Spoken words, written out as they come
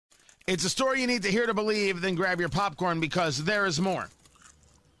It's a story you need to hear to believe, then grab your popcorn because there is more.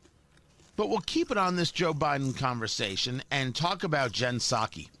 But we'll keep it on this Joe Biden conversation and talk about Jen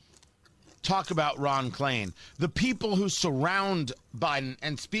Psaki. Talk about Ron Klain, the people who surround Biden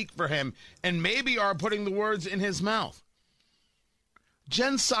and speak for him and maybe are putting the words in his mouth.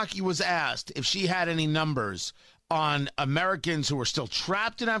 Jen Psaki was asked if she had any numbers on Americans who are still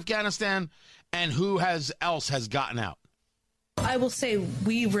trapped in Afghanistan and who else has gotten out. I will say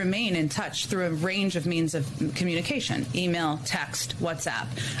we remain in touch through a range of means of communication, email, text, WhatsApp.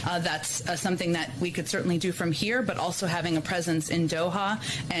 That's something that we could certainly do from here, but also having a presence in Doha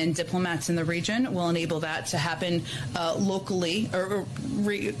and diplomats in the region will enable that to happen locally or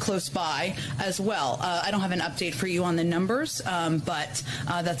close by as well. I don't have an update for you on the numbers, but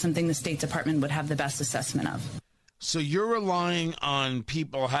that's something the State Department would have the best assessment of. So you're relying on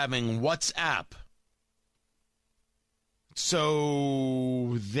people having WhatsApp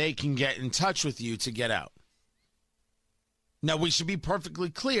so they can get in touch with you to get out. Now, we should be perfectly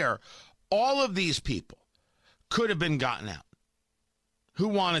clear. All of these people could have been gotten out who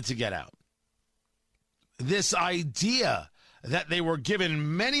wanted to get out. This idea that they were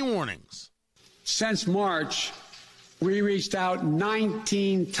given many warnings. Since March, we reached out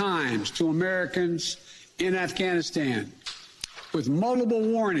 19 times to Americans in Afghanistan with multiple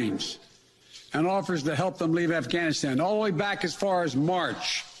warnings and offers to help them leave Afghanistan, all the way back as far as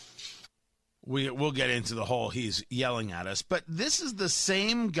March. We'll get into the whole he's yelling at us, but this is the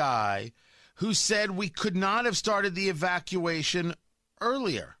same guy who said we could not have started the evacuation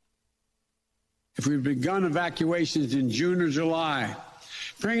earlier. If we'd begun evacuations in June or July,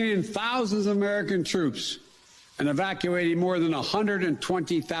 bringing in thousands of American troops and evacuating more than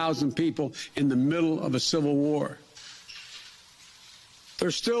 120,000 people in the middle of a civil war, there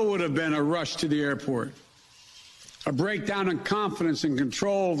still would have been a rush to the airport, a breakdown in confidence and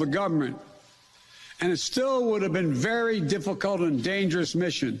control of the government, and it still would have been a very difficult and dangerous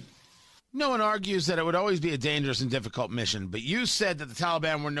mission. No one argues that it would always be a dangerous and difficult mission, but you said that the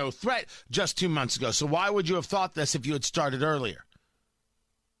Taliban were no threat just 2 months ago, so why would you have thought this if you had started earlier?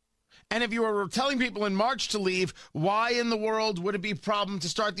 And if you were telling people in March to leave, why in the world would it be a problem to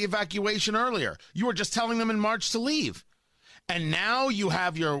start the evacuation earlier? You were just telling them in March to leave. And now you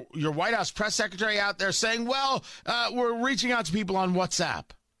have your White House press secretary out there saying, well, we're reaching out to people on WhatsApp.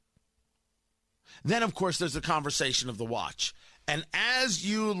 Then, of course, there's the conversation of the watch. And as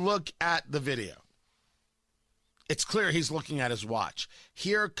you look at the video, it's clear he's looking at his watch.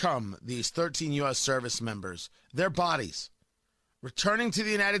 Here come these 13 U.S. service members, their bodies, returning to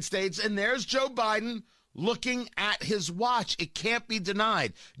the United States. And there's Joe Biden looking at his watch. It can't be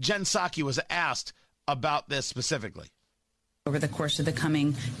denied. Jen Psaki was asked about this specifically. Over the course of the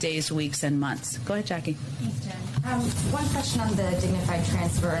coming days, weeks, and months. Go ahead, Jackie. Thanks, Jen. One question on the dignified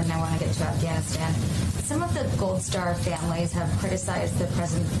transfer, and I want to get to Afghanistan. Some of the Gold Star families have criticized the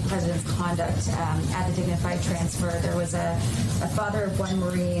president's conduct at the dignified transfer. There was a father of one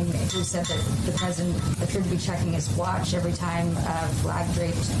Marine who said that the president appeared to be checking his watch every time a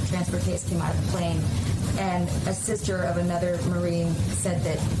flag-draped transfer case came out of the plane. And a sister of another Marine said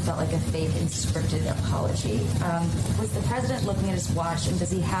that it felt like a fake and scripted apology. Was the president looking at his watch, and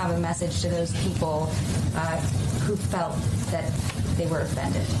does he have a message to those people who felt that they were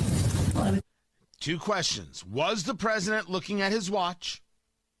offended? Two questions. Was the president looking at his watch?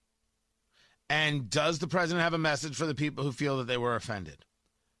 And does the president have a message for the people who feel that they were offended?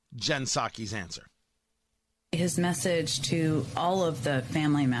 Jen Psaki's answer. His message to all of the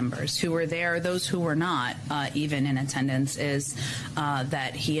family members who were there, those who were not even in attendance, is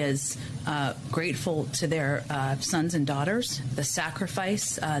that he is grateful to their sons and daughters, the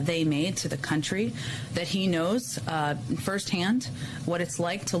sacrifice they made to the country, that he knows firsthand what it's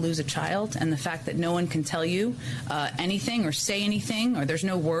like to lose a child, and the fact that no one can tell you anything or say anything, or there's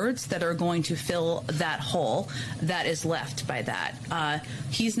no words that are going to fill that hole that is left by that.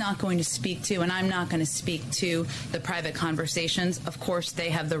 He's not going to speak to, and I'm not going to speak to, the private conversations. Of course, they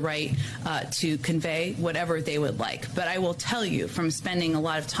have the right to convey whatever they would like. But I will tell you from spending a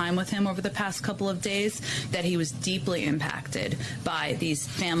lot of time with him over the past couple of days that he was deeply impacted by these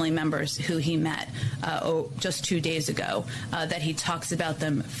family members who he met just 2 days ago, that he talks about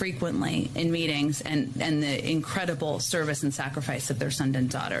them frequently in meetings and the incredible service and sacrifice of their sons and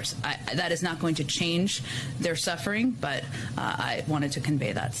daughters. That is not going to change their suffering, but I wanted to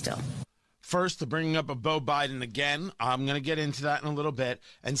convey that still. First, the bringing up of Beau Biden again. I'm going to get into that in a little bit.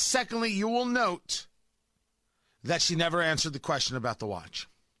 And secondly, you will note that she never answered the question about the watch,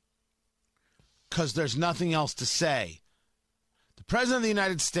 because there's nothing else to say. The President of the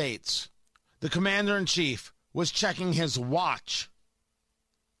United States, the Commander-in-Chief, was checking his watch.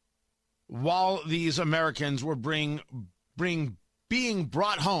 while these Americans were being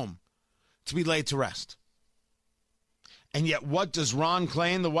brought home to be laid to rest. And yet, what does Ron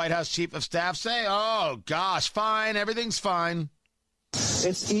Klain, the White House Chief of Staff, say? Oh, gosh, fine, everything's fine.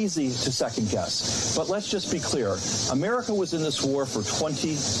 It's easy to second guess, but let's just be clear. America was in this war for 20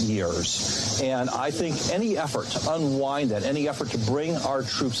 years, and I think any effort to unwind that, any effort to bring our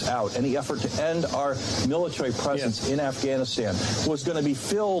troops out, any effort to end our military presence in Afghanistan was going to be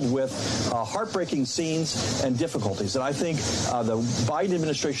filled with heartbreaking scenes and difficulties. And I think the Biden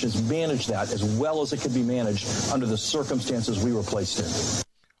administration has managed that as well as it could be managed under the circumstances we were placed in.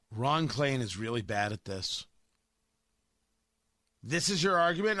 Ron Klain is really bad at this. This is your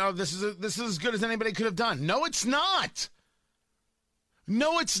argument? Oh, this is as good as anybody could have done. No, it's not.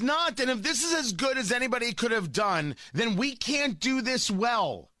 No, it's not. And if this is as good as anybody could have done, then we can't do this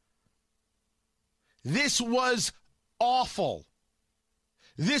well. This was awful.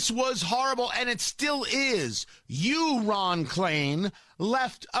 This was horrible, and it still is. You, Ron Klain,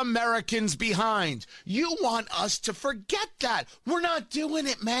 left Americans behind. You want us to forget that. We're not doing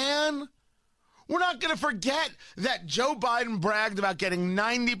it, man. We're not going to forget that Joe Biden bragged about getting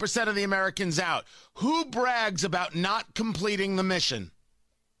 90% of the Americans out. Who brags about not completing the mission?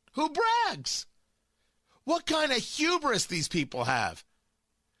 Who brags? What kind of hubris these people have?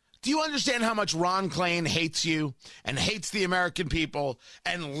 Do you understand how much Ron Klain hates you and hates the American people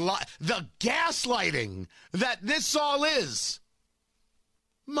and the gaslighting that this all is?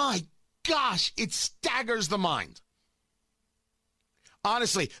 My gosh, it staggers the mind.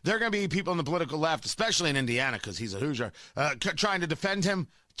 Honestly, there are going to be people on the political left, especially in Indiana, because he's a Hoosier, trying to defend him.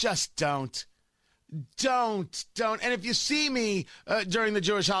 Just don't. Don't. And if you see me during the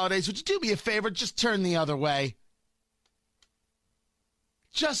Jewish holidays, would you do me a favor? Just turn the other way.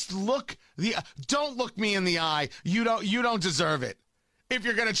 Just don't look me in the eye. You don't deserve it. If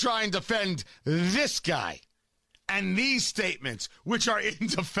you're going to try and defend this guy and these statements, which are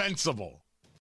indefensible.